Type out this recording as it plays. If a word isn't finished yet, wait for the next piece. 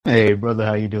Hey, brother,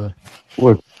 how you doing?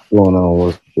 What's going on?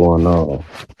 What's going on?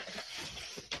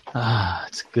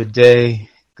 It's a good day.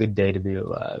 Good day to be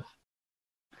alive.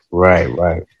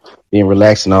 Right. Been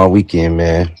relaxing all weekend,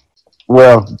 man.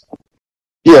 Well,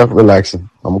 yeah, relaxing.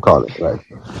 I'm gonna call it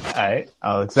relaxing. All right,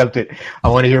 I'll accept it. I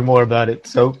want to hear more about it.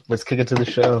 So let's kick it to the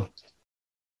show.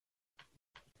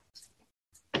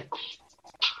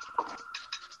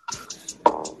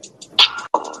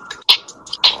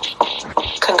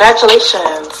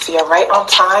 Congratulations, you're right on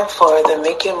time for the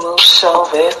Making Moves show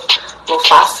with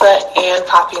Mufasa and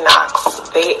Poppy Knox.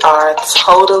 They are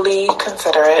totally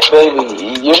considerate.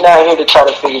 Baby, you're not here to try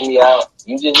to figure me out.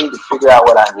 You just need to figure out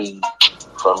what I need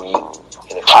from you.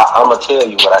 And if I'm going to tell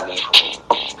you what I need from you.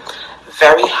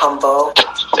 Very humble.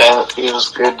 That feels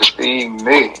good to be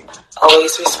me.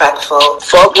 Always respectful.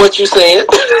 Fuck what you said.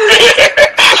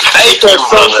 Thank you,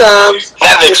 sometimes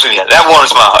that makes me, that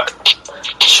warms my heart.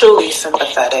 Truly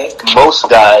sympathetic. Most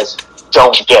guys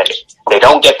don't get it. They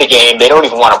don't get the game. They don't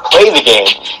even want to play the game.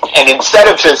 And instead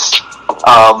of just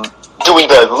doing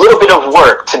the little bit of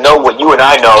work to know what you and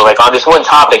I know, like on this one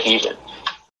topic even,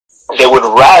 they would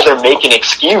rather make an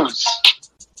excuse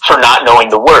for not knowing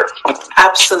the work.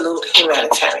 Absolute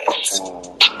humanitarians.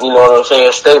 You know what I'm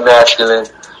saying? Stay masculine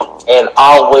and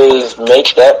always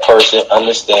make that person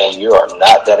understand you are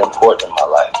not that important in my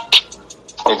life.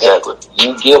 Exactly. If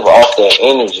you give off that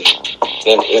energy,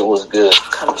 and it was good.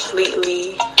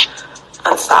 Completely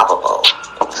unstoppable.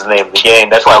 It's the name of the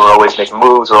game. That's why we're always making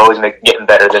moves. We're always getting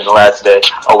better than the last day.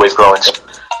 Always growing.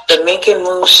 The Making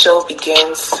Moves show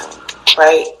begins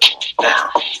right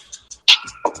now.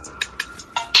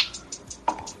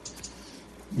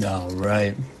 All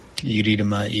right, beauty to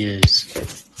my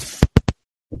ears.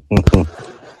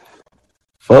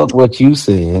 Fuck what you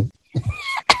said.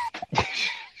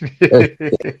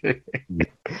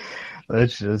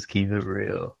 Let's just keep it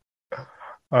real.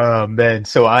 Man,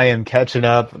 so I am catching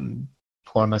up. I'm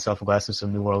pouring myself a glass of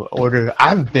some New World Order.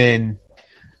 I've been,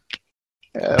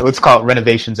 let's call it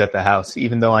renovations at the house.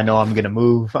 Even though I know I'm going to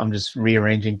move, I'm just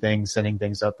rearranging things, setting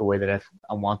things up the way that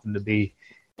I want them to be.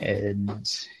 And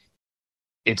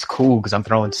it's cool because I'm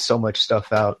throwing so much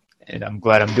stuff out. And I'm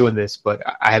glad I'm doing this, but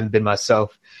I haven't been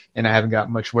myself. And I haven't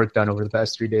got much work done over the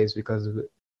past 3 days because of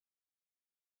it.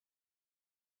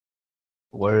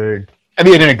 Word. I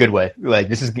mean, in a good way. Like,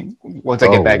 this is once I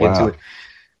get back into it.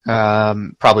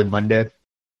 Probably Monday,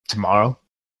 tomorrow.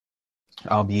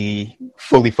 I'll be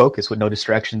fully focused with no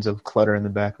distractions of clutter in the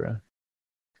background.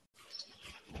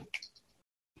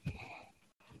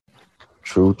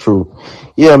 True.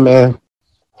 Yeah, man.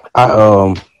 I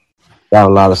got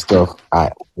a lot of stuff. I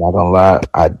not gonna lie,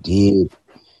 I did.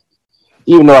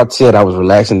 Even though I said I was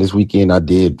relaxing this weekend, I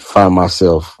did find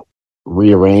myself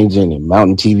rearranging and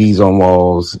mounting TVs on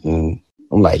walls, and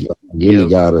I'm like, yo, I really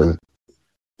gotta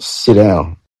sit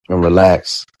down and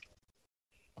relax.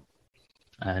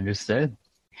 I understand.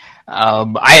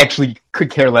 I actually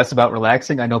could care less about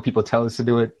relaxing. I know people tell us to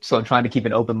do it, so I'm trying to keep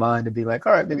an open mind and be like,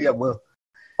 all right, maybe I will.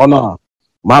 Oh no,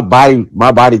 my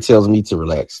body tells me to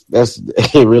relax.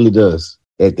 It really does.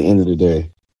 At the end of the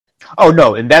day. Oh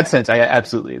no, in that sense, I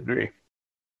absolutely agree.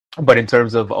 But in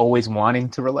terms of always wanting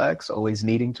to relax, always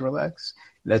needing to relax,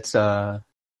 that's I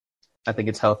think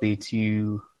it's healthy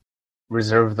to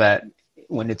reserve that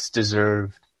when it's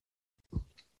deserved.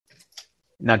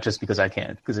 Not just because I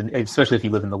can, because especially if you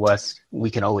live in the West, we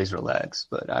can always relax.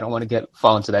 But I don't want to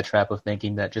fall into that trap of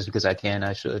thinking that just because I can,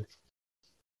 I should.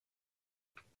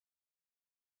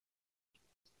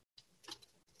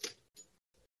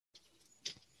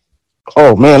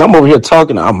 Oh man, I'm over here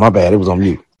talking. Oh, my bad, it was on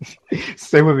mute.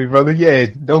 Stay with me, brother. Yeah,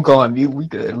 don't go on mute. We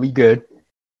good.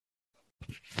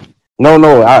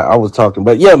 No, I was talking,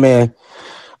 but yeah, man.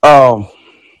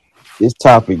 This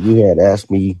topic you had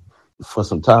asked me for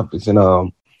some topics, and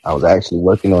I was actually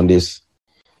working on this.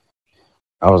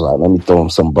 I was like, let me throw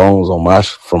some bones on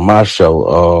from my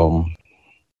show.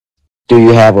 Do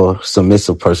you have a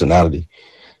submissive personality?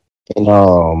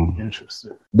 And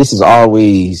interesting. This is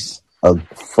always a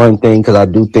fun thing because I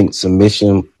do think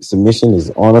submission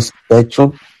is on a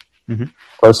spectrum. Mm-hmm.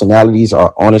 Personalities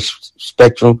are on a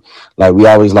spectrum. Like we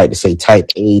always like to say type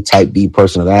A, type B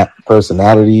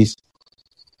personalities.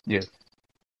 Yeah.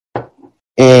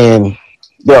 And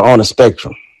they're on a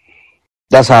spectrum.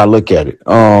 That's how I look at it.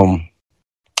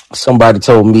 Somebody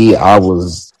told me I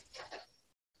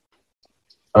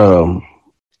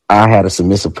had a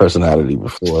submissive personality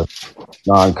before,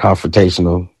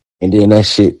 non-confrontational. And then that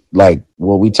shit, like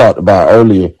what we talked about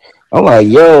earlier, I'm like,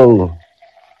 yo,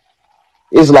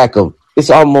 it's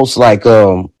almost like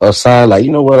a sign, like,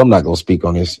 you know what, I'm not gonna speak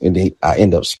on this, and then I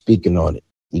end up speaking on it.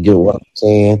 You get what I'm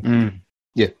saying?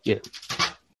 Yeah.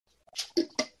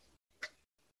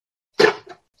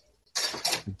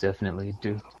 definitely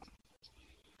do.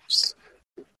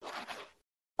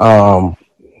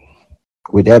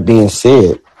 With that being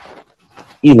said,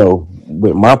 you know,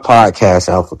 with my podcast,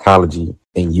 Alphacology,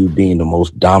 and you being the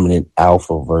most dominant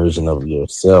alpha version of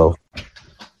yourself,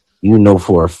 you know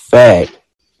for a fact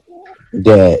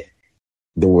that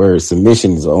the word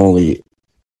submission is only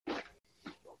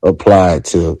applied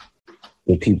to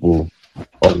the people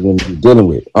or women you're dealing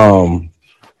with.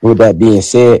 With that being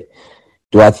said,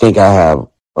 do I think I have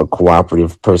a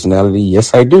cooperative personality?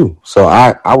 Yes, I do. So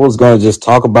I was going to just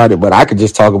talk about it, but I could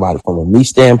just talk about it from a me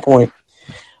standpoint.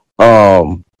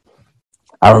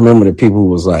 I remember the people who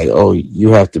was like, oh, you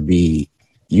have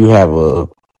a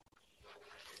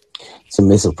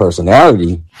submissive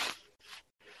personality.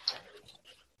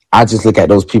 I just look at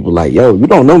those people like, yo, you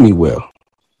don't know me well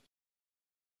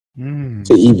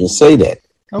to even say that.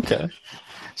 Okay.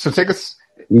 So take us.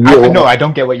 No, I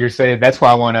don't get what you're saying. That's why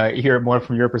I want to hear it more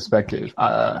from your perspective.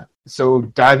 So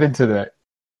dive into that.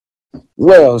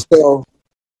 Well, so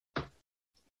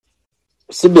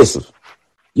submissive.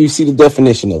 You see the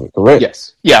definition of it, correct?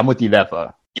 Yes. Yeah, I'm with you that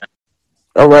far.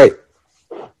 All right.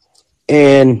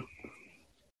 And,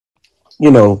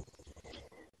 you know,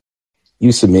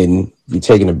 you submitting, you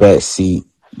taking a back seat,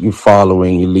 you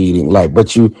following, you leading, like,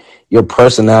 but your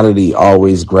personality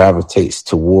always gravitates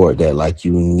toward that. Like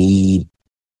you need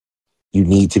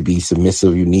to be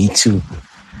submissive. You need to,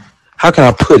 how can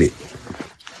I put it?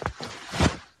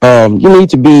 You need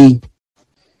to be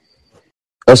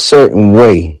a certain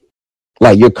way.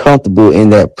 Like you're comfortable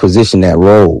in that position, that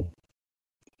role.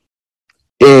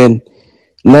 And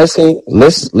let's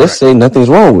say nothing's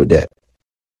wrong with that.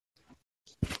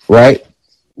 Right?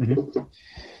 Mm-hmm.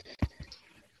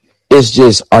 It's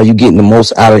just, are you getting the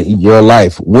most out of your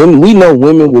life? When we know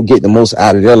women will get the most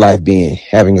out of their life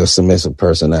having a submissive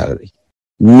personality.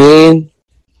 Men,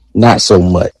 not so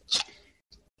much.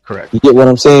 Correct. You get what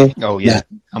I'm saying? Oh yeah,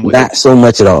 not so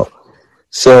much at all.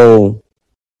 So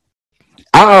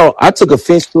I took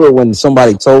offense to it when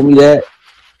somebody told me that,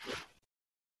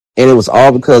 and it was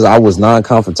all because I was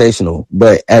non-confrontational.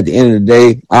 But at the end of the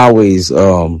day, I always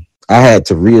I had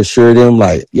to reassure them,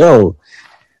 like, yo,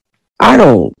 I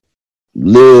don't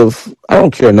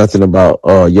care nothing about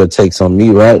your takes on me,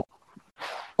 right?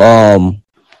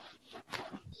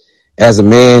 As a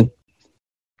man,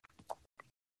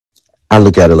 I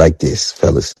look at it like this,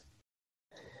 fellas.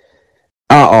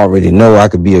 I already know I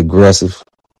could be aggressive.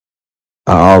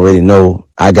 I already know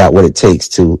I got what it takes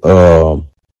to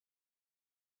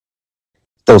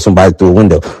throw somebody through a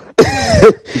window.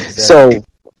 So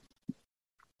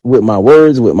with my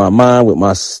words, with my mind, with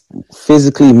my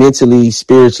physically, mentally,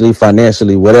 spiritually,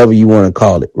 financially, whatever you want to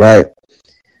call it, right?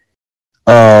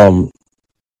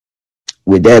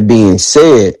 With that being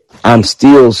said, I'm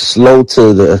still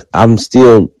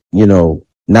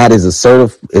not as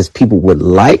assertive as people would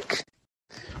like,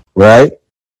 right?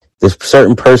 This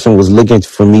certain person was looking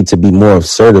for me to be more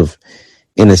assertive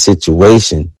in a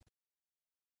situation,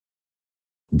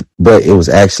 but it was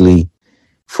actually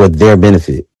for their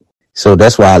benefit. So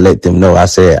that's why I let them know. I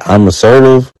said, I'm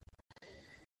assertive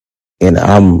and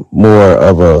I'm more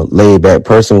of a laid back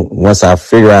person once I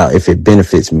figure out if it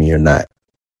benefits me or not.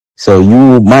 So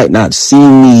you might not see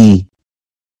me,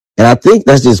 and I think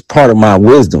that's just part of my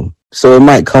wisdom. So it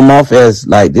might come off as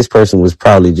like this person was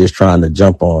probably just trying to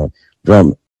jump on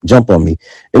me.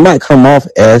 It might come off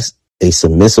as a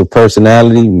submissive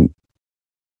personality.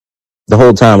 The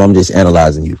whole time I'm just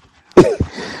analyzing you.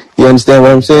 You understand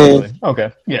what I'm saying?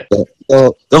 Okay. Yeah.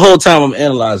 The whole time I'm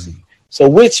analyzing you. So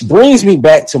which brings me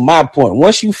back to my point.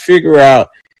 Once you figure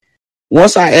out,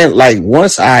 once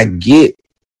I get,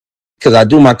 because I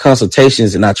do my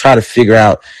consultations and I try to figure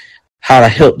out how to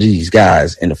help these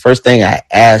guys. And the first thing I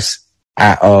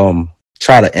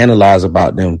try to analyze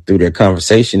about them through their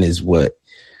conversation is what,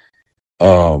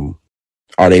 are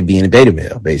they being a beta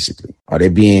male, basically? Are they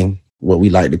being what we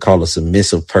like to call a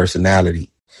submissive personality?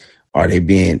 Are they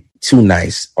being too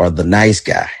nice or the nice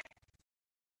guy?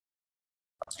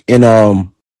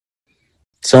 And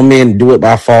some men do it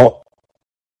by fault.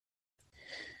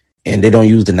 And they don't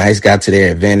use the nice guy to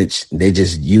their advantage. They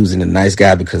just using the nice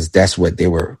guy because that's what they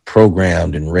were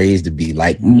programmed and raised to be,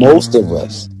 like most of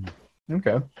us.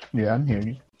 Okay. Yeah, I'm hearing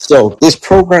you. So this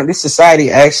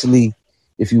society actually,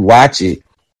 if you watch it,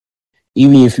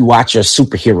 even if you watch your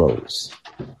superheroes,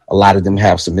 a lot of them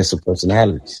have submissive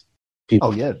personalities.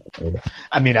 Oh, yeah.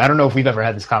 I mean, I don't know if we've ever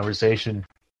had this conversation,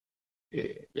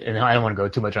 and I don't want to go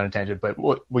too much on a tangent, but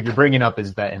what you're bringing up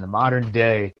is that in the modern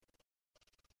day,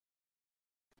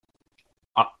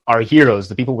 our heroes,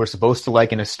 the people we're supposed to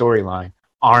like in a storyline,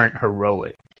 aren't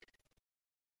heroic.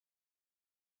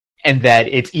 and that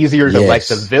it's easier to like Yes.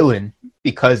 the villain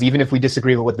because even if we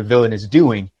disagree with what the villain is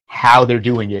doing, how they're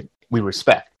doing it, we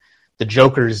respect. The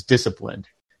Joker is disciplined.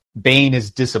 Bane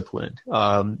is disciplined.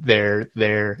 They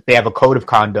have a code of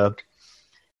conduct.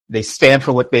 They stand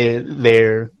for what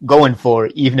they're going for,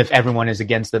 even if everyone is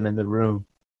against them in the room.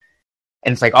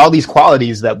 And it's like all these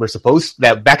qualities that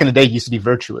that back in the day used to be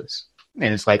virtuous.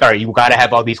 And it's like, all right, you got to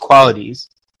have all these qualities.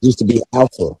 Used to be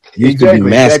alpha. Used to be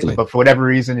masculine. Exactly. But for whatever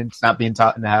reason, it's not being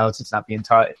taught in the house. It's not being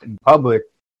taught in public.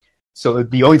 So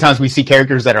the only times we see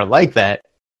characters that are like that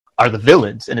are the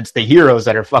villains, and it's the heroes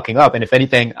that are fucking up. And if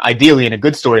anything, ideally in a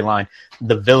good storyline,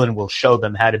 the villain will show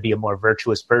them how to be a more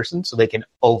virtuous person so they can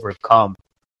overcome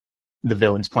the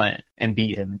villain's plan and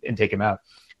beat him and take him out.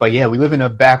 But yeah, we live in a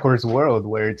backwards world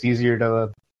where it's easier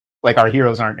to, like, our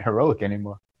heroes aren't heroic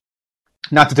anymore.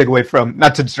 Not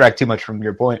to distract too much from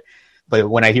your point, but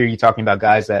when I hear you talking about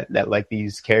guys that like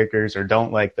these characters or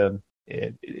don't like them,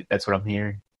 that's what I'm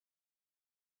hearing.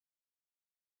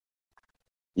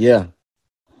 Yeah.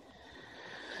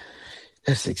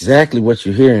 That's exactly what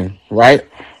you're hearing, right?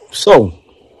 So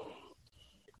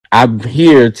I'm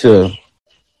here to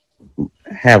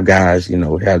have guys,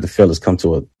 have the fellas come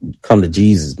to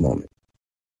Jesus moment,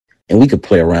 and we could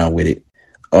play around with it.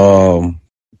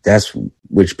 That's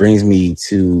which brings me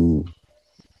to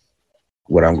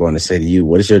what I'm going to say to you.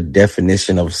 What is your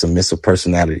definition of submissive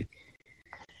personality?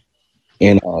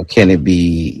 And what's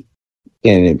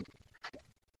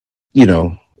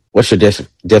your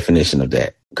definition of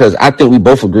that? Because I think we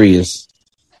both agree it's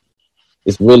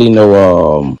really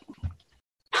no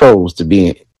pros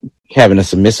to having a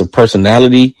submissive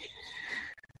personality.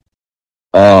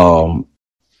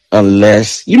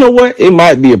 Unless, you know what, it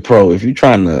might be a pro if you're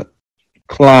trying to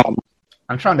climb.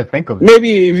 I'm trying to think of it.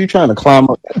 Maybe if you're trying to climb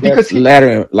up that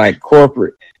ladder, like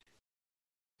corporate,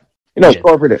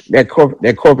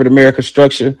 corporate America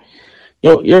structure.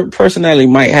 Your personality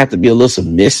might have to be a little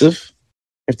submissive,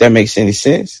 if that makes any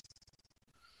sense.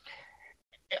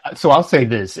 So I'll say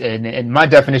this, and my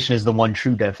definition is the one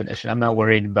true definition. I'm not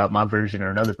worried about my version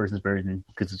or another person's version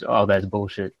because all that's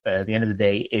bullshit. At the end of the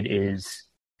day, it is.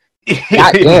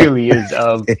 It really is.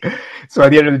 So at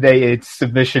the end of the day, its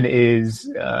submission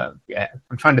is.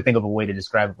 I'm trying to think of a way to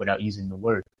describe it without using the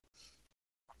word.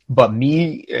 But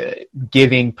me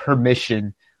giving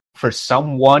permission for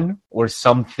someone or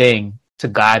something to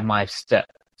guide my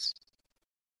steps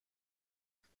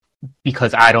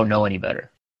because I don't know any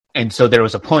better. And so there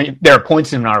are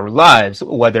points in our lives,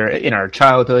 whether in our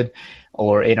childhood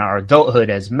or in our adulthood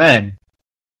as men,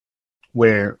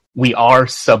 where we are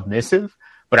submissive,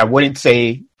 but I wouldn't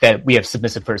say that we have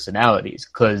submissive personalities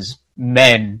because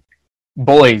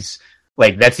boys,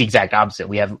 like that's the exact opposite.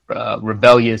 We have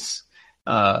rebellious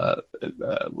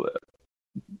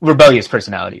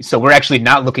personalities. So we're actually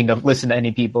not looking to listen to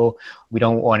any people. We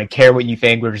don't want to care what you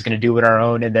think. We're just going to do it our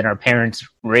own. And then our parents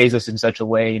raise us in such a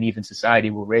way, and even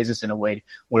society will raise us in a way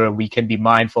where we can be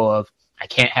mindful of, I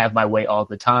can't have my way all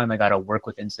the time. I got to work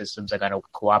within systems. I got to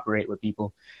cooperate with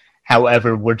people.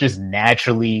 However, we're just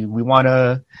naturally, we want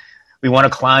to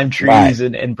climb trees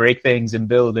Right. and break things and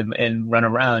build and run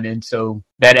around. And so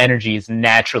that energy is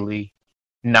naturally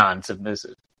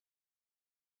non-submissive.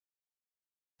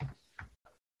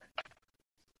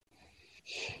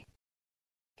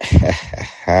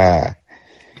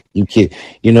 You kid.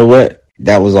 You know what?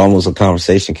 That was almost a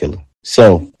conversation killer.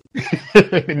 So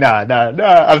Nah.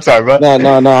 I'm sorry, bro. no.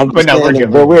 I'm But just no, we're saying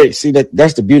good. that, we're see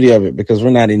that's the beauty of it, because we're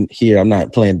not in here. I'm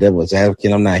not playing devil's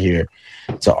advocate. I'm not here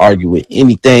to argue with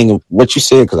anything of what you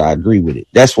said, because I agree with it.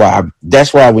 That's why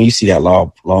when you see that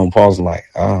long pause, I'm like,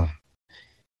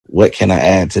 what can I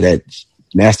add to that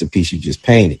masterpiece you just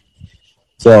painted?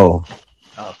 So,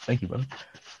 Oh, thank you, brother.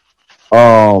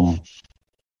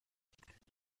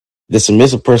 the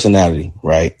submissive personality,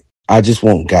 right? I just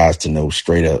want guys to know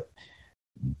straight up,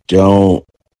 don't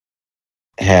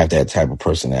have that type of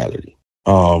personality.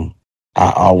 I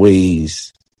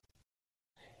always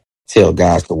tell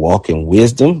guys to walk in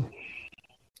wisdom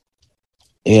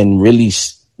and really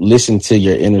listen to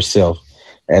your inner self.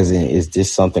 As in, is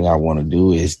this something I want to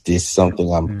do? Is this something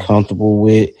I'm comfortable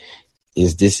with?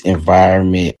 Is this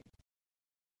environment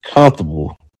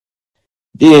comfortable?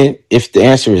 Then if the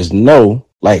answer is no,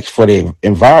 like for the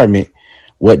environment,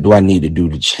 what do I need to do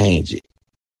to change it?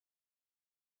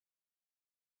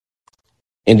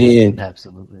 And then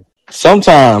Absolutely.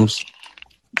 sometimes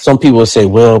some people will say,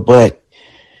 well, but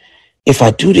if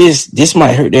I do this, this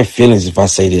might hurt their feelings if I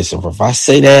say this. Or if I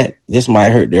say that, this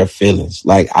might hurt their feelings.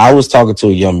 Like, I was talking to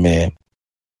a young man,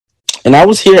 and I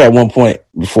was here at one point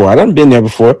before. I done been there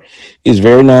before. He was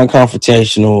very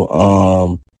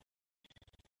non-confrontational.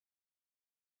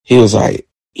 He was like,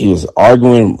 he was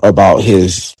arguing about him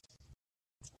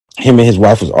and his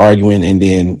wife was arguing, and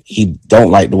then he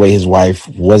don't like the way his wife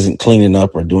wasn't cleaning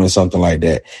up or doing something like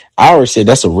that. I always said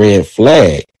that's a red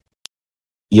flag.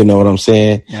 You know what I'm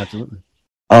saying? Absolutely.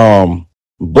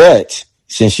 But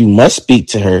since you must speak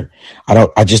to her,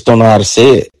 I just don't know how to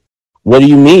say it. What do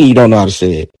you mean you don't know how to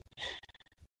say it?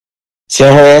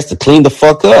 Tell her ass to clean the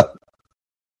fuck up.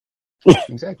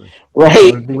 Exactly.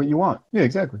 Right? Do what you want. Yeah,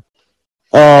 exactly.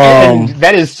 Um, And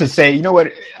that is to say, you know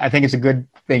what? I think it's a good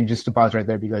thing just to pause right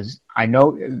there, because I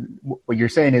know what you're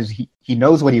saying is he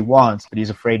knows what he wants, but he's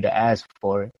afraid to ask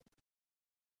for it.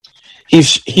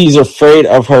 he's afraid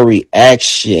of her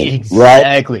reaction, right?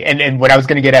 Exactly. And what I was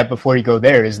going to get at before you go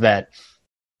there is that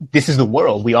this is the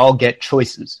world. We all get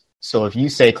choices. So if you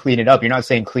say clean it up, you're not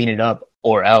saying clean it up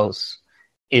or else.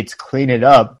 It's clean it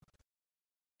up.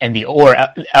 And the or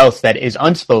else that is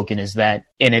unspoken is that,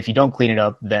 and if you don't clean it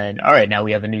up, then all right, now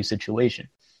we have a new situation.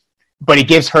 But it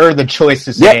gives her the choice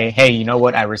to say, Yep. hey, you know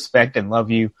what? I respect and love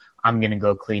you. I'm going to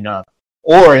go clean up.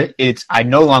 Or it's, I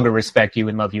no longer respect you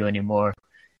and love you anymore.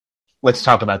 Let's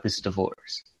talk about this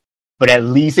divorce. But at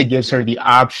least it gives her the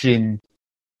option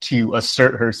to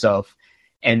assert herself.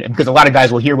 And because a lot of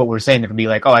guys will hear what we're saying, they'll be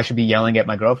like, oh, I should be yelling at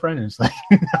my girlfriend. And it's like,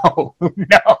 no.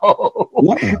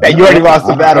 That you already lost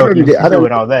the battle. I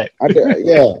doing all that. I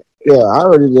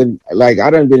already did. Like, I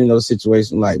done been in those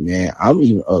situations. Like, man, I'm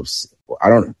even upset.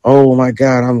 Oh my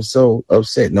God, I'm so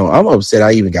upset. No, I'm upset.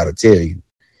 I even got to tell you.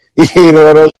 You know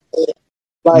what I'm saying?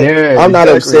 Like, Yeah, I'm not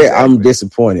upset. exactly. I'm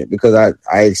disappointed because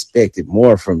I expected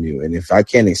more from you. And if I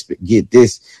can't get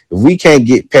this, if we can't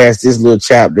get past this little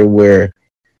chapter where,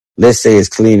 let's say it's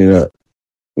cleaning up,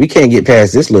 we can't get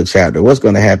past this little chapter. What's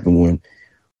going to happen when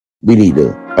we need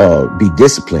to be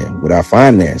disciplined with our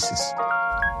finances?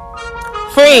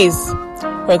 Freeze!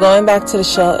 We're going back to the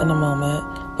show in a moment.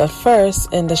 But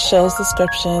first, in the show's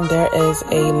description, there is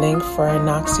a link for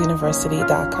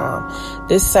knoxuniversity.com.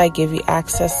 This site gives you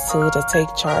access to the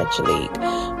Take Charge League,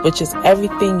 which is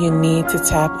everything you need to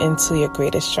tap into your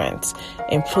greatest strengths,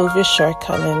 improve your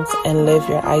shortcomings, and live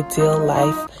your ideal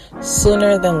life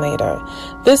sooner than later.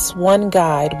 This one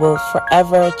guide will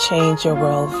forever change your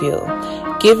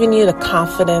worldview, giving you the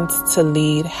confidence to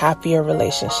lead happier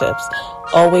relationships.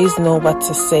 Always know what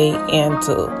to say and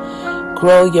do.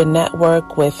 Grow your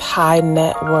network with high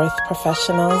net worth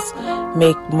professionals,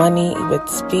 make money with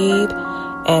speed,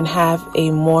 and have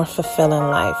a more fulfilling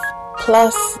life.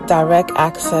 Plus, direct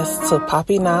access to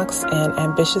Poppy Knox and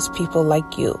ambitious people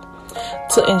like you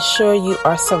to ensure you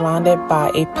are surrounded by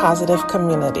a positive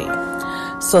community.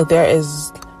 So there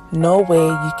is no way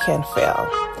you can fail.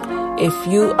 If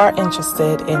you are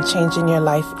interested in changing your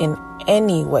life in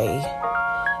any way,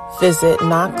 visit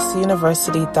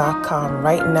knoxuniversity.com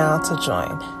right now to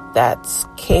join. That's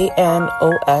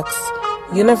KNOX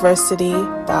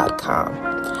university.com.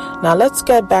 Now let's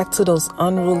get back to those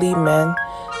unruly men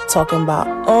talking about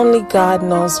only God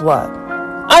knows what.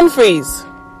 Unfreeze!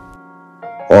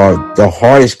 Or the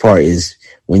hardest part is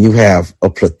when you have a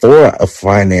plethora of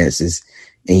finances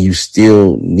and you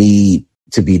still need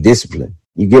to be disciplined.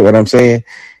 You get what I'm saying?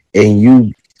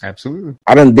 And Absolutely.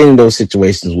 I done been in those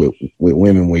situations with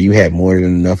women where you had more than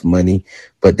enough money,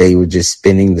 but they were just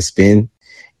spending the spend.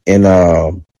 And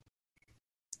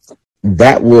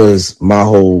that was my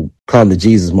whole come to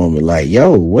Jesus moment. Like,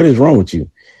 yo, what is wrong with you?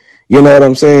 You know what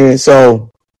I'm saying?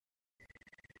 So,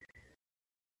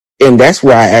 and that's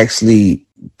where I actually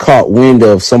caught wind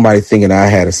of somebody thinking I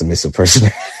had a submissive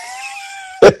personality.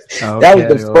 That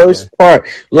was the first part.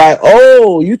 Like,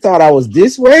 oh, you thought I was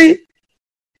this way?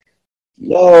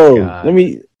 Yo, God. let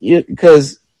me,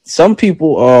 because some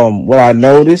people, what I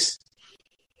noticed,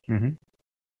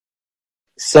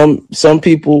 some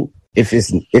people, if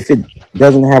it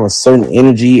doesn't have a certain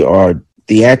energy or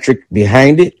theatric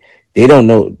behind it, they don't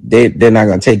know, they're not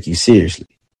going to take you seriously,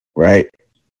 right?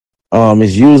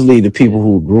 It's usually the people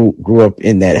who grew up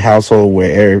in that household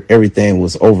where everything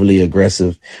was overly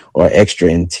aggressive or extra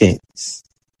intense.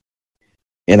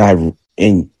 And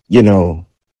you know,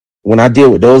 when I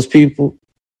deal with those people,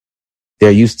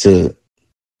 they're used to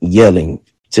yelling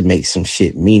to make some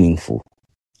shit meaningful.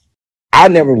 I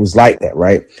never was like that,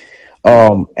 right?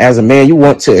 As a man, you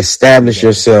want to establish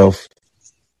yourself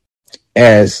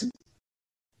as,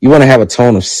 you want to have a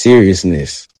tone of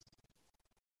seriousness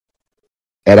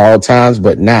at all times,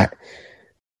 but not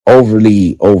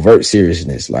overly overt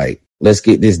seriousness. Like, let's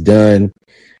get this done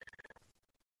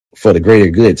for the greater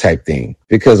good type thing.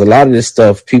 Because a lot of this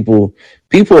stuff, people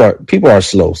are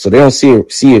slow, so they don't see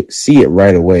it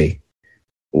right away.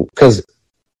 Because,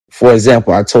 for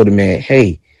example, I told a man,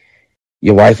 hey,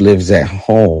 your wife lives at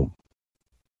home.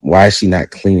 Why is she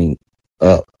not cleaning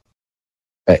up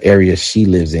an area she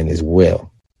lives in as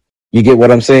well. You get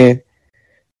what I'm saying?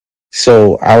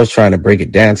 So I was trying to break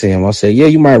it down to him. I said, yeah,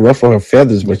 you might ruffle her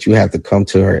feathers, but you have to come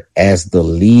to her as the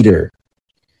leader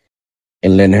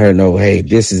and letting her know, hey,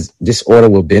 this order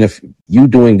will benefit you.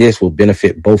 Doing this will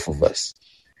benefit both of us.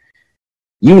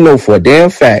 You know for a damn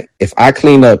fact, if I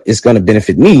clean up, it's going to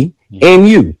benefit me and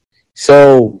you.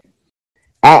 So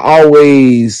I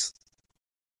always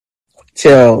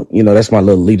tell, that's my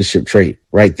little leadership trait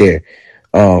right there.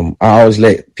 I always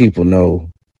let people know,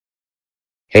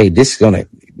 hey,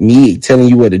 me telling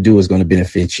you what to do is going to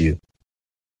benefit you.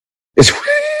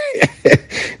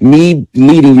 Me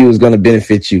leading you is going to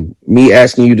benefit you. Me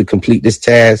asking you to complete this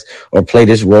task or play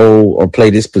this role or play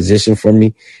this position for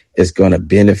me is going to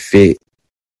benefit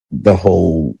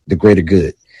the greater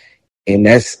good. And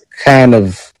that's kind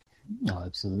of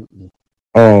absolutely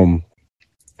that's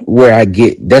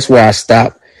where I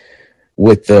stop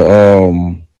with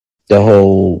the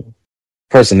whole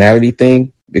personality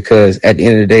thing, because at the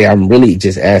end of the day, I'm really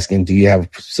just asking, do you have a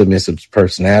submissive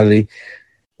personality?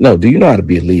 No. Do you know how to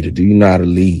be a leader? Do you know how to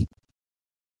lead?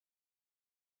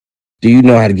 Do you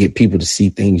know how to get people to see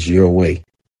things your way?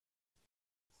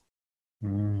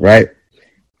 Right?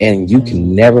 And you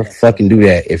can never fucking do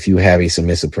that if you have a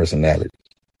submissive personality.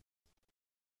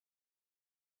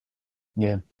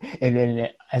 Yeah. And then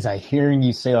as I hearing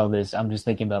you say all this, I'm just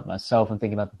thinking about myself and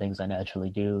thinking about the things I naturally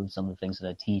do, some of the things that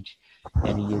I teach,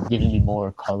 and you're giving me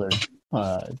more color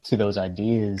to those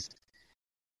ideas.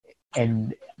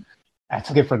 And I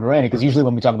took it for granted, because usually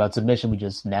when we talk about submission, we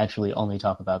just naturally only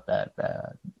talk about that,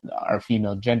 our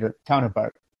female gender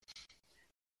counterpart.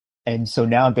 And so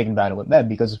now I'm thinking about it with men,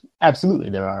 because absolutely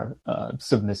there are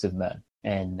submissive men,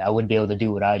 and I wouldn't be able to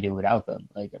do what I do without them.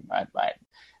 Like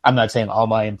I'm not saying all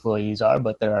my employees are,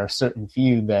 but there are certain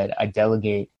few that I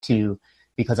delegate to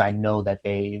because I know that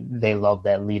they love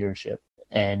that leadership,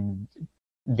 and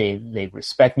they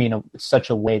respect me in such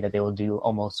a way that they will do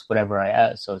almost whatever I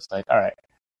ask. So it's like, all right,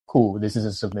 cool, this is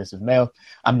a submissive male.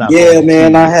 I'm not. Yeah,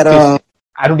 man. I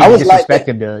don't even disrespect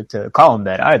him to call him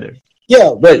that either.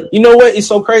 Yeah, but you know what? It's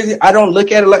so crazy. I don't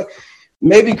look at it like,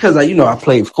 maybe because I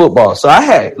played football. So I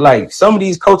had like some of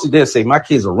these coaches that say my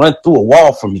kids will run through a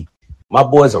wall for me. My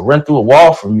boys will run through a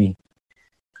wall for me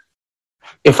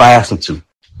if I ask them to.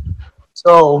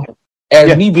 So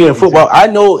as me being in football, I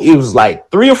know it was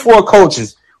like 3 or 4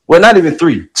 coaches. Well, not even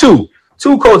 3, 2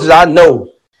 coaches I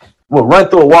know will run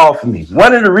through a wall for me.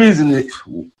 One of the reasons is,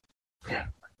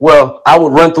 I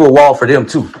would run through a wall for them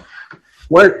too.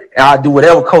 I'll do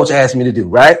whatever coach asked me to do,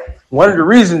 right? One of the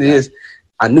reasons is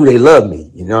I knew they loved me.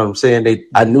 You know what I'm saying?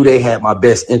 I knew they had my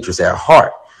best interest at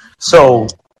heart. So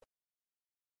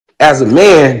as a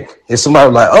man, if somebody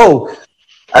was like, oh,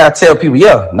 I tell people,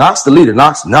 Knox the leader,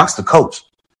 Knox the coach.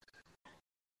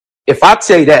 If I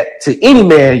tell you that to any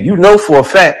man, you know for a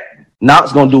fact,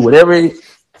 Knox going to do whatever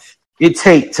it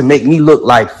takes to make me look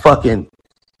like fucking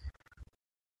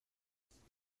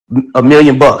 $1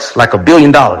 million, like $1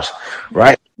 billion,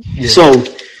 right? Yeah. So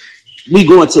we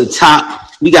going to the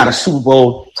top. We got a Super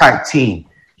Bowl type team,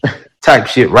 type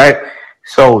shit, right?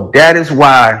 So that is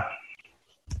why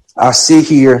I sit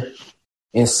here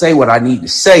and say what I need to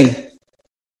say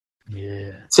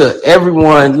to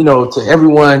everyone, to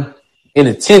everyone in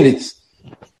attendance,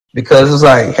 because it's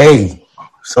like, hey,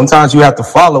 sometimes you have to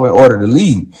follow in order to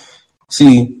lead.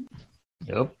 See,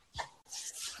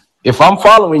 if I'm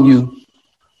following you,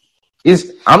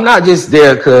 I'm not just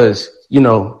there because,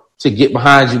 to get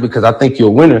behind you because I think you're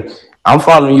a winner. I'm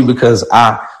following you because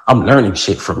I'm learning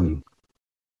shit from you.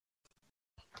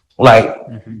 Like,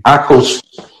 I coach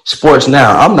sports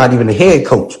now. I'm not even the head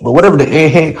coach, but whatever the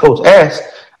head coach asks,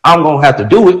 I'm gonna have to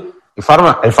do it. If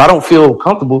I don't feel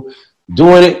comfortable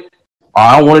doing it, or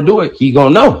I don't want to do it, he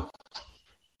gonna know.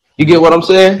 You get what I'm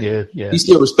saying? Yeah. He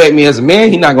still respect me as a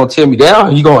man. He not gonna tear me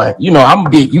down. He gonna, you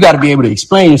got to be able to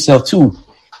explain yourself too,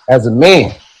 as a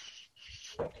man.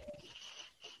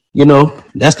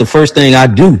 That's the first thing I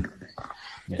do.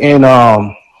 Yeah. And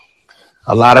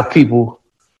a lot of people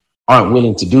aren't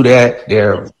willing to do that.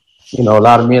 A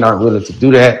lot of men aren't willing to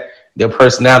do that. Their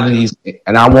personalities,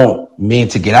 and I want men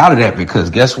to get out of that, because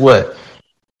guess what?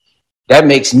 That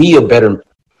makes me better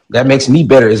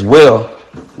as well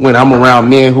when I'm around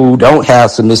men who don't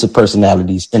have submissive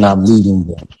personalities and I'm leading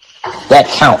them. That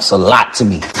counts a lot to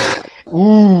me.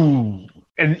 Ooh,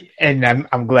 and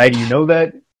I'm glad you know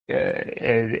that.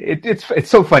 It's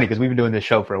so funny because we've been doing this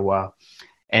show for a while,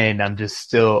 and I'm just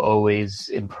still always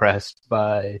impressed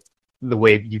by the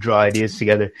way you draw ideas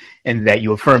together and that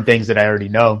you affirm things that I already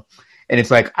know. And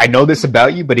it's like, I know this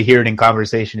about you, but to hear it in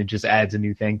conversation, it just adds a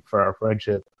new thing for our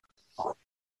friendship.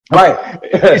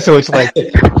 Right. So it's like,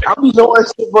 I be knowing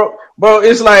shit, bro. Bro,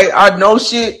 it's like I know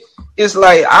shit. It's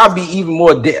like I'll be even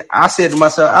more. I said to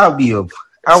myself,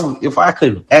 if I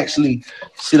could actually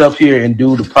sit up here and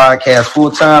do the podcast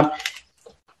full time.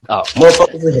 oh,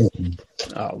 Motherfuckers.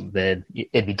 oh man,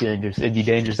 it'd be dangerous. It'd be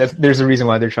dangerous. There's a reason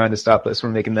why they're trying to stop us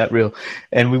from making that real,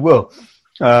 and we will.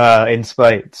 In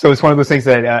spite. So it's one of those things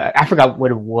that I forgot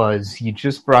what it was. You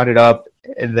just brought it up,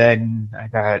 and then I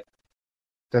got.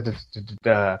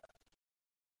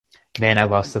 Man, I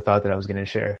lost the thought that I was going to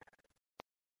share.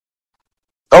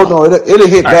 Oh no, it'll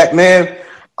hit back, man.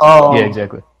 Yeah,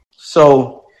 exactly.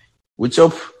 So with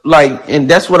your and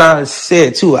that's what I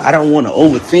said too. I don't want to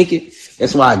overthink it.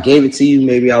 That's why I gave it to you.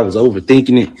 Maybe I was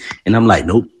overthinking it, and I'm like,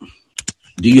 nope.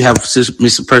 Do you have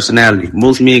Mr. Personality?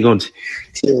 Most men gonna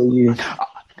tell you.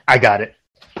 I got it.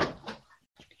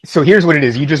 So here's what it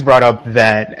is. You just brought up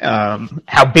that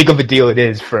how big of a deal it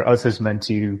is for us as men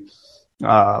to,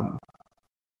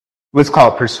 let's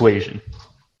call it persuasion.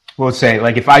 We'll say,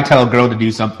 like, if I tell a girl to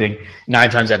do something, 9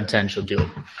 times out of 10, she'll do it.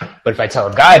 But if I tell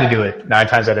a guy to do it, 9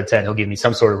 times out of 10, he'll give me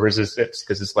some sort of resistance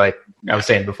because it's like I was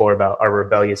saying before about our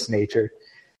rebellious nature.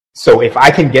 So if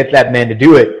I can get that man to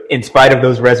do it in spite of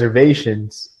those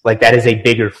reservations, like that is a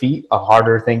bigger feat, a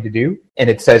harder thing to do. And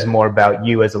it says more about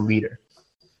you as a leader.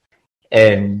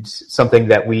 And something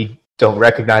that we don't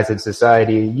recognize in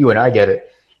society, you and I get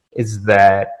it, is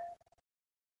that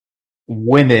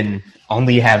women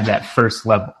only have that first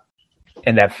level.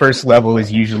 And that first level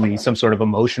is usually some sort of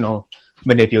emotional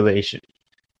manipulation.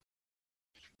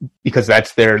 Because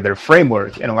that's their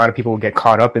framework. And a lot of people will get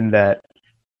caught up in that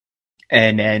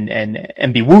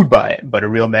and be wooed by it. But a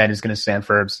real man is going to stand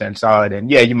firm, stand solid. And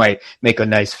yeah, you might make a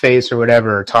nice face or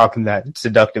whatever, or talk in that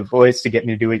seductive voice to get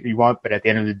me to do what you want. But at the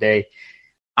end of the day,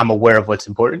 I'm aware of what's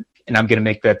important. And I'm going to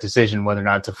make that decision whether or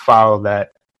not to follow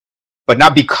that. But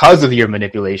not because of your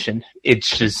manipulation.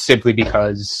 It's just simply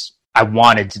because I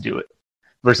wanted to do it.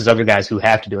 Versus other guys who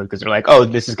have to do it because they're like, oh,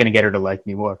 this is going to get her to like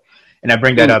me more. And I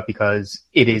bring that up because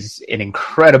it is an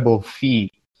incredible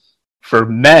feat for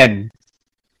men,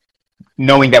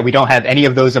 knowing that we don't have any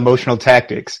of those emotional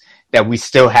tactics, that we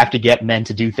still have to get men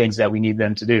to do things that we need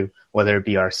them to do, whether it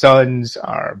be our sons,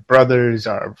 our brothers,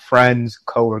 our friends,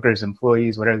 coworkers,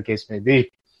 employees, whatever the case may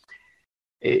be.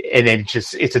 And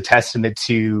it's a testament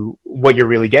to what you're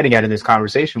really getting at in this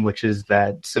conversation, which is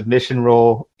that submission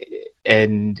role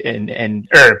and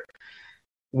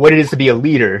what it is to be a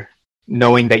leader,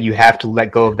 knowing that you have to let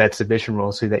go of that submission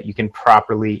role so that you can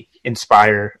properly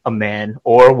inspire a man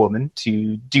or a woman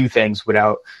to do things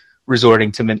without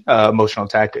resorting to emotional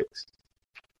tactics.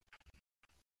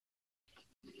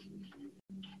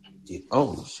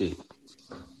 Oh shit,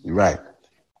 you're right.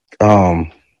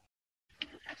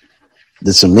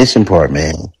 The submission part,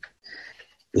 man,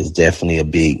 is definitely a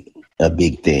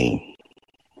big thing,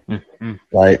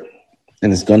 right?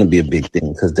 And it's going to be a big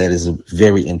thing because that is a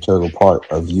very integral part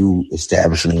of you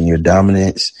establishing your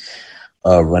dominance,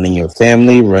 running your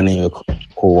family, running your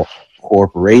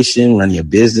corporation, running your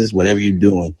business, whatever you're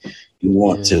doing. You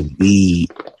want to be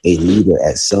a leader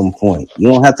at some point. You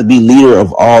don't have to be leader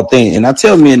of all things. And I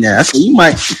tell men that, I say, you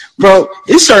might, bro,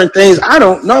 there's certain things I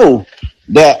don't know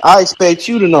that I expect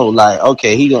you to know. Like,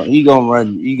 okay, he gonna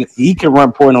run, he can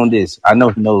run point on this. I know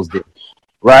he knows this,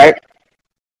 right?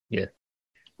 Yeah.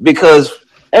 Because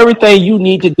everything you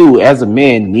need to do as a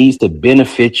man needs to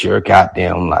benefit your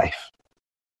goddamn life.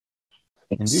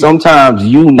 Indeed. Sometimes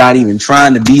you not even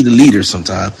trying to be the leader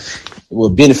sometimes it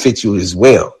will benefit you as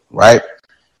well, right?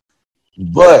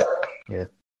 But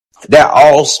that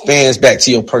all spans back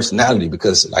to your personality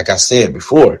because, like I said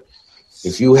before,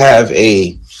 if you have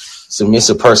a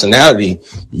submissive personality,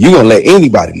 you're gonna let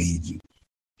anybody lead you.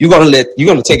 You're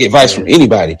gonna take advice from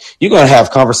anybody. You're gonna have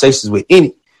conversations with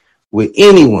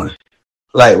anyone,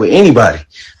 like with anybody.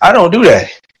 I don't do that.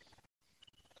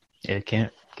 Yeah,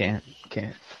 can't.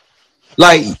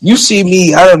 Like you see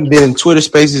me, I done been in Twitter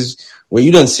spaces where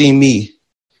you done seen me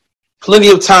plenty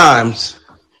of times.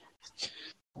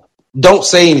 Don't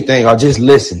say anything or just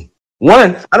listen.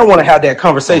 One, I don't want to have that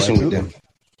conversation with them.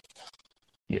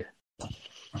 Yeah.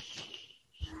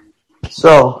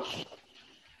 So,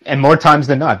 and more times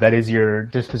than not, that is your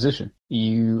disposition.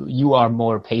 You are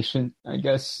more patient, I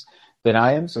guess, than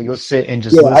I am. So you'll sit and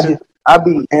just listen. I'll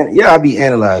be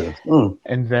analyzing.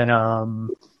 And then,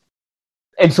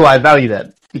 and so I value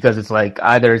that because it's like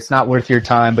either it's not worth your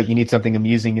time, but you need something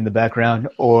amusing in the background,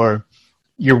 or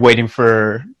you're waiting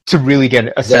to really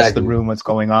assess the room, what's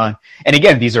going on. And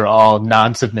again, these are all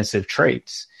non-submissive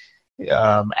traits.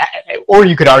 Or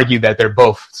you could argue that they're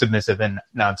both submissive and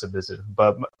non-submissive,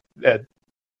 but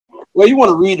well, you want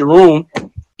to read the room.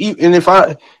 and if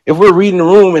we're reading the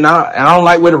room and I don't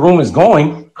like where the room is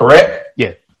going, correct?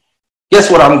 Yeah. Guess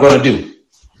what I'm going to do?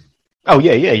 Oh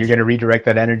yeah. You're going to redirect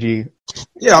that energy.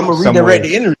 Yeah, I'm going to redirect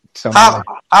the energy.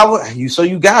 So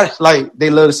you got, like they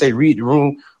love to say, read the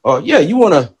room. Or you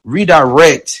want to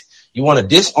redirect. You want to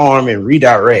disarm and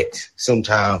redirect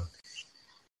sometime.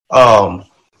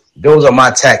 Those are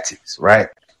my tactics, right?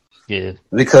 Yeah.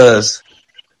 Because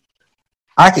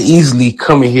I could easily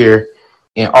come in here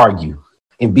and argue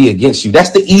and be against you.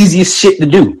 That's the easiest shit to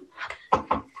do.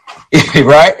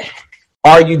 Right?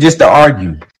 Argue just to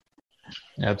argue.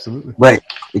 Absolutely. But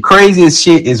the craziest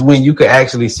shit is when you could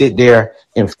actually sit there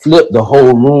and flip the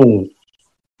whole room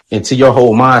into your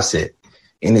whole mindset.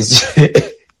 And it's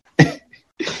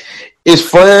it's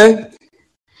fun.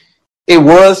 It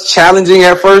was challenging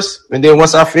at first. And then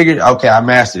once I figured, okay, I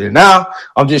mastered it. Now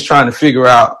I'm just trying to figure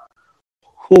out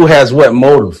who has what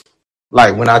motive.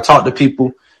 Like when I talk to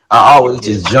people, I always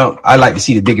just jump. I like to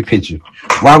see the bigger picture.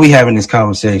 Why are we having this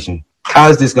conversation? How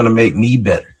is this going to make me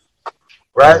better?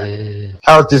 Right?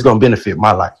 How is this going to benefit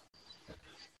my life?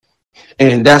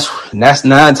 And that's 9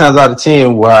 times out of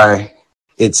 10 why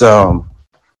it's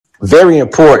very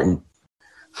important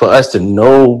for us to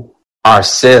know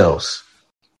ourselves.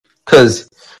 Because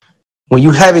when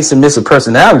you have a submissive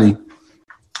personality,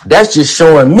 that's just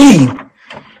showing me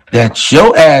that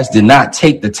your ass did not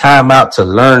take the time out to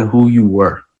learn who you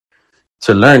were,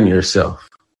 to learn yourself,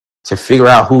 to figure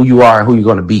out who you are and who you're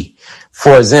going to be.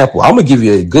 For example, I'm going to give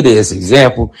you a good ass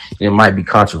example, and it might be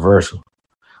controversial.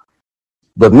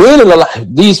 But me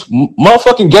and these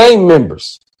motherfucking gang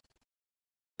members,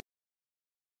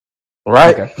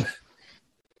 right? Okay.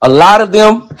 A lot of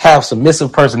them have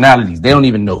submissive personalities. They don't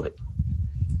even know it.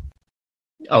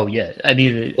 Oh yeah, I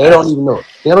mean, they don't even know it.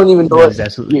 They don't even know it. That's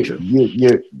absolutely true.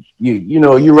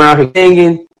 You're around here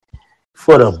hanging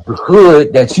for the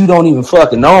hood that you don't even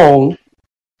fucking own.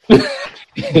 You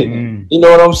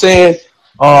know what I'm saying?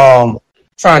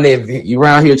 You're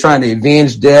around here trying to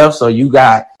avenge death. So you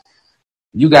got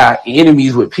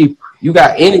enemies with people. You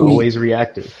got enemies. Always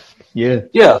reactive. Yeah.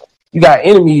 Yeah. You got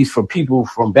enemies for people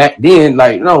from back then.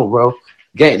 Like, no, bro.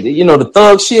 The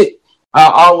thug shit. I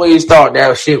always thought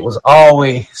that shit was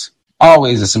always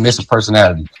a submissive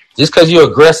personality. Just because you're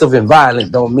aggressive and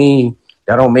violent don't mean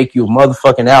that don't make you a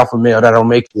motherfucking alpha male. That don't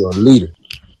make you a leader.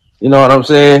 You know what I'm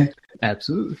saying?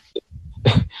 Absolutely.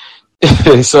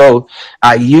 So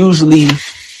I usually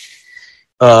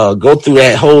go through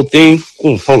that whole thing.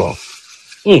 Hold on.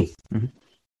 Mm-hmm.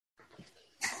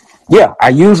 Yeah, I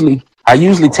usually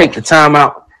take the time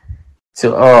out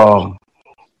to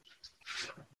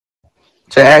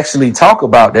actually talk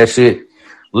about that shit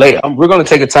later. We're gonna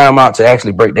take a time out to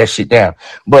actually break that shit down.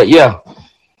 But yeah,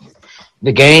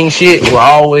 the gang shit will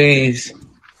always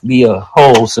be a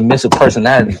whole submissive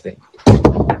personality thing.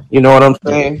 You know what I'm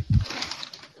saying?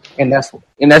 And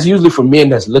that's usually for men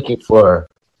that's looking for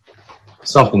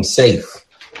something safe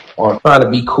or trying to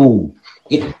be cool.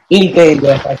 Anything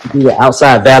that has to do with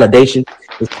outside validation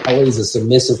is always a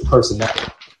submissive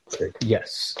personality.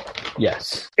 Yes.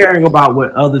 Caring about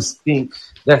what others think,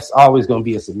 that's always going to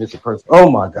be a submissive person.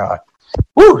 Oh my God.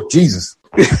 Woo, Jesus.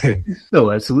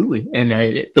 No, absolutely. And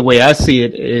the way I see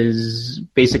it is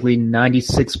basically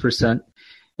 96%.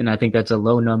 And I think that's a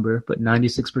low number, but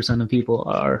 96% of people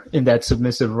are in that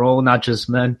submissive role, not just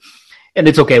men. And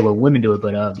it's okay when women do it,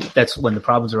 but that's when the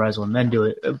problems arise when men do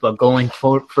it. But going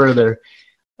further,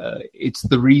 it's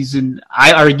the reason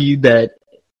I argue that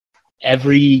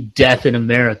every death in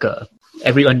America,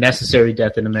 every unnecessary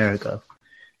death in America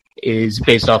is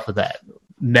based off of that.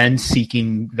 Men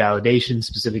seeking validation,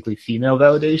 specifically female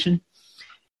validation.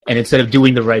 And instead of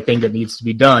doing the right thing that needs to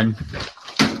be done,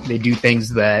 they do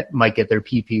things that might get their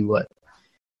PP wet.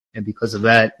 And because of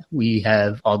that, we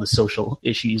have all the social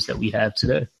issues that we have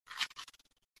today.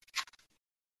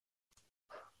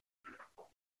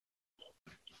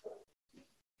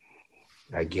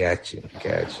 I got you.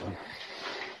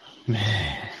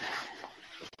 Man.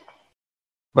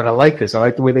 But I like this. I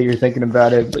like the way that you're thinking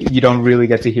about it. But you don't really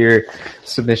get to hear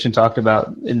submission talked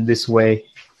about in this way.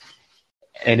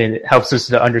 And it helps us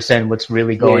to understand what's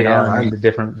really going on and the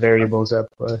different variables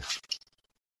at play.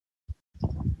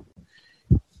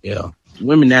 Yeah.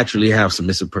 Women naturally have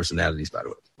submissive personalities, by the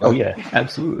way. Oh yeah,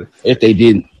 absolutely. If they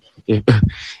didn't, if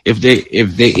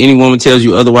any woman tells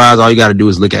you otherwise, all you got to do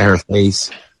is look at her face,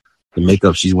 the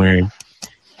makeup she's wearing,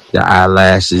 the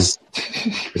eyelashes,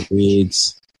 the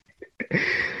wigs.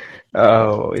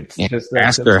 Oh, it's just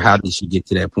ask her, how did she get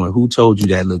to that point? Who told you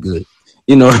that looked good?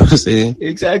 You know what I'm saying?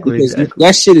 Exactly.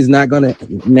 That shit is not going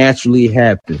to naturally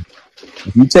happen.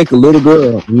 If you take a little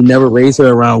girl and you never raise her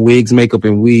around wigs, makeup,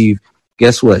 and weave,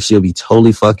 guess what? She'll be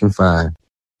totally fucking fine.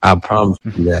 I promise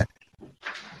you that.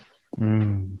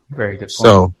 Very good point.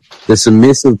 So the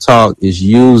submissive talk is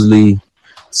usually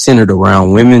centered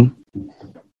around women.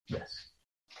 Yes.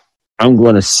 I'm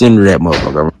going to center that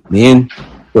motherfucker in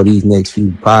for these next few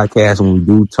podcasts when we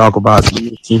do talk about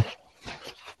submission.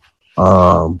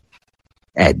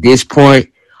 At this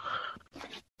point,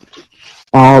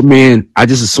 all men, I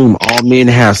just assume all men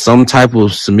have some type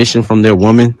of submission from their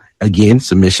woman. Again,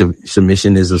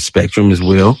 submission is a spectrum as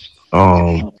well.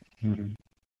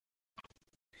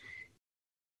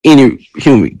 Any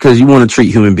human, because you want to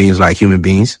treat human beings like human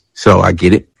beings. So I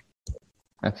get it.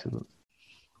 Absolutely.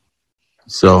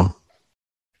 So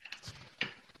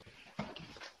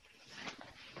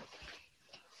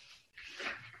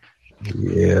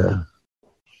yeah.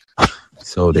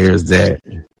 So there's that.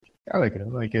 I like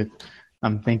it.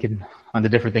 I'm thinking on the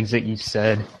different things that you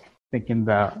said, thinking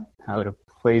about how it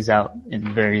plays out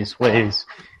in various ways.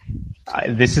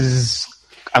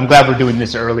 I'm glad we're doing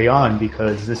this early on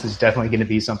because this is definitely going to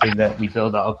be something that we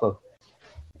build off of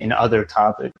in other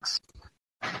topics.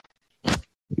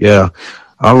 Yeah.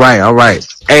 All right.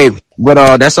 Hey,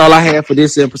 but that's all I have for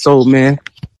this episode, man.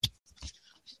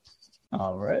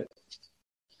 All right.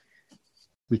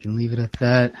 We can leave it at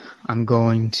that. I'm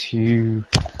going to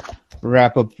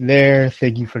wrap up there.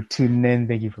 Thank you for tuning in.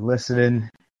 Thank you for listening.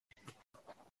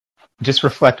 Just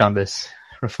reflect on this.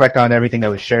 Reflect on everything that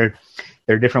was shared.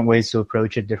 There are different ways to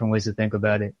approach it, different ways to think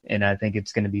about it, and I think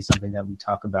it's going to be something that we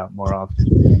talk about more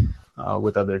often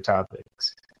with other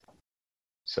topics.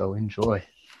 So enjoy.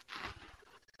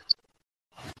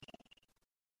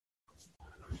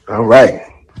 All right.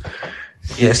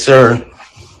 Yes, sir.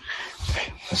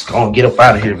 Let's go and get up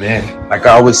out of here, man. Like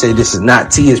I always say, this is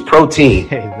not tea, it's protein.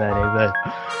 Amen.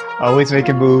 Always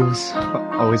making moves,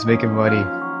 always making money.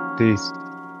 Peace.